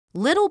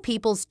Little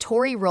People's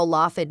Tori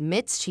Roloff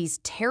admits she's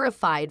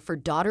terrified for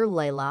daughter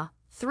Lilah,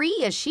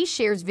 3, as she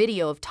shares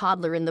video of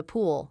toddler in the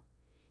pool.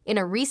 In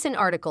a recent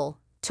article,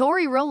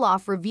 Tori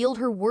Roloff revealed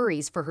her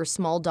worries for her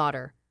small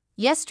daughter.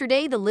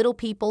 Yesterday, the Little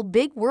People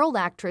Big World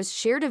actress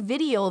shared a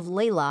video of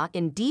Lilah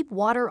in deep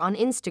water on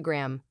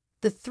Instagram.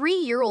 The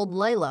 3-year-old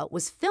Lilah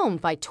was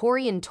filmed by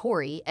Tori and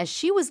Tori as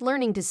she was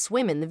learning to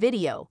swim in the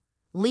video.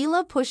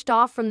 Lilah pushed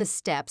off from the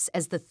steps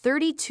as the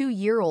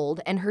 32-year-old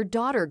and her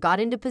daughter got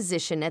into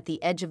position at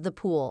the edge of the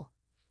pool.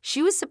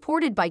 She was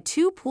supported by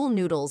 2 pool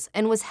noodles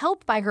and was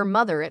helped by her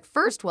mother at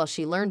first while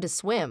she learned to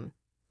swim.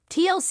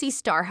 TLC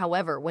star,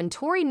 however, when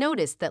Tori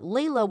noticed that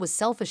Lilah was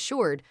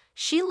self-assured,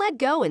 she let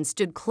go and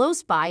stood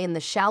close by in the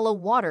shallow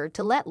water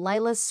to let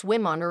Lilah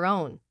swim on her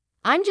own.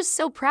 "I'm just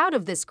so proud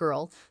of this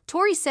girl,"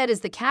 Tori said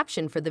as the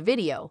caption for the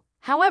video.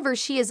 However,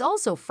 she is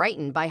also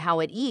frightened by how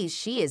at ease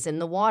she is in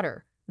the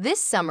water. This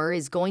summer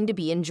is going to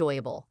be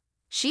enjoyable.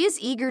 She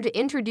is eager to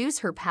introduce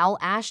her pal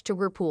Ash to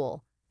her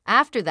pool.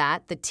 After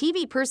that, the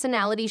TV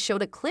personality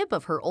showed a clip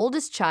of her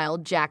oldest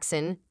child,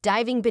 Jackson,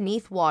 diving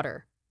beneath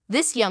water.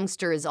 "This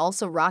youngster is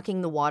also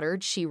rocking the water,"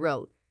 she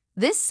wrote.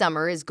 "This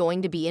summer is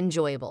going to be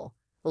enjoyable.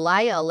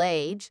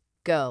 Lilah,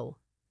 go."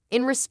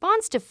 In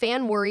response to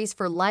fan worries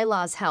for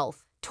Lilah's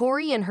health,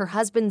 Tori and her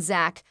husband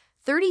Zach,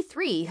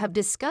 33, have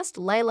discussed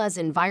Lilah's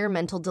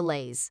environmental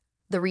delays.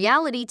 The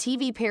reality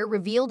TV pair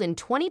revealed in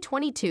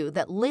 2022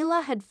 that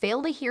Lilah had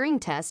failed a hearing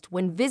test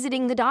when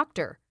visiting the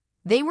doctor.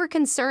 They were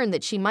concerned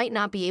that she might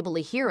not be able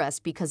to hear us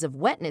because of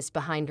wetness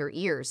behind her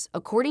ears,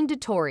 according to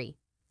Tori.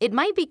 It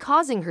might be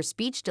causing her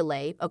speech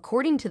delay,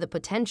 according to the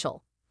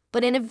potential.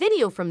 But in a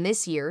video from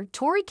this year,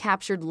 Tori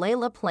captured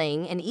Lilah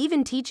playing and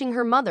even teaching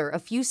her mother a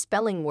few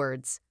spelling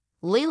words.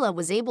 Lilah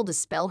was able to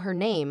spell her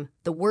name,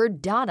 the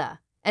word Dada,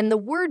 and the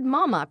word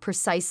Mama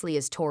precisely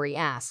as Tori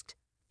asked.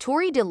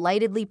 Tori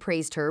delightedly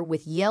praised her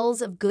with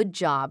yells of "good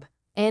job"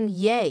 and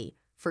 "yay"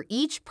 for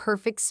each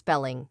perfect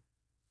spelling.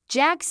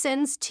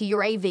 Jackson's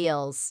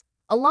reveals.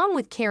 Along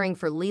with caring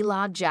for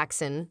Lilah,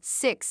 Jackson,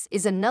 6,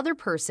 is another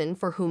person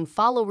for whom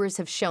followers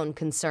have shown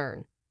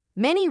concern.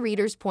 Many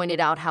readers pointed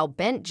out how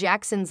bent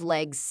Jackson's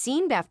legs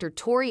seemed after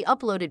Tori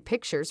uploaded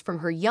pictures from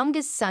her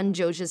youngest son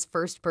Joja's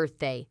first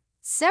birthday.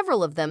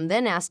 Several of them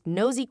then asked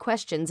nosy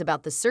questions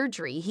about the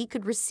surgery he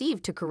could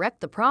receive to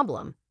correct the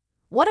problem.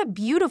 "What a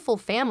beautiful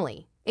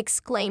family!"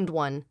 exclaimed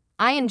one.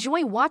 "I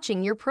enjoy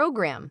watching your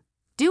program.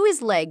 Do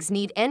his legs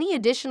need any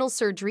additional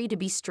surgery to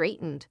be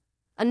straightened?"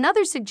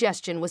 Another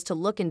suggestion was to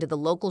look into the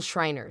local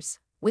Shriners.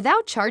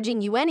 "Without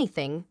charging you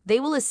anything, they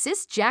will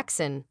assist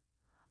Jackson."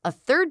 A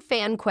third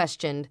fan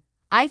questioned,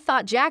 "I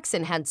thought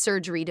Jackson had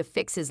surgery to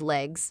fix his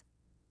legs."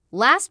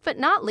 Last but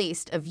not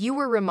least, a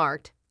viewer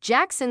remarked,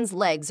 "Jackson's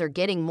legs are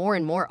getting more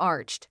and more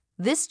arched.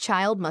 This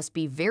child must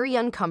be very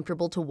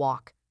uncomfortable to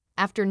walk."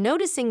 After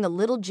noticing the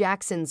little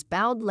Jackson's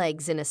bowed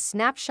legs in a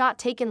snapshot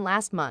taken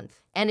last month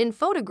and in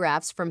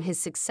photographs from his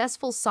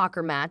successful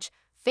soccer match,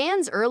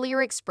 fans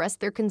earlier expressed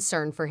their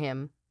concern for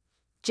him.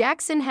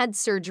 Jackson had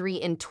surgery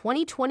in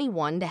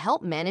 2021 to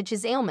help manage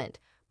his ailment,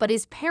 but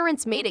his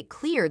parents made it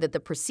clear that the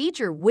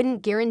procedure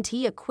wouldn't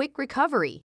guarantee a quick recovery.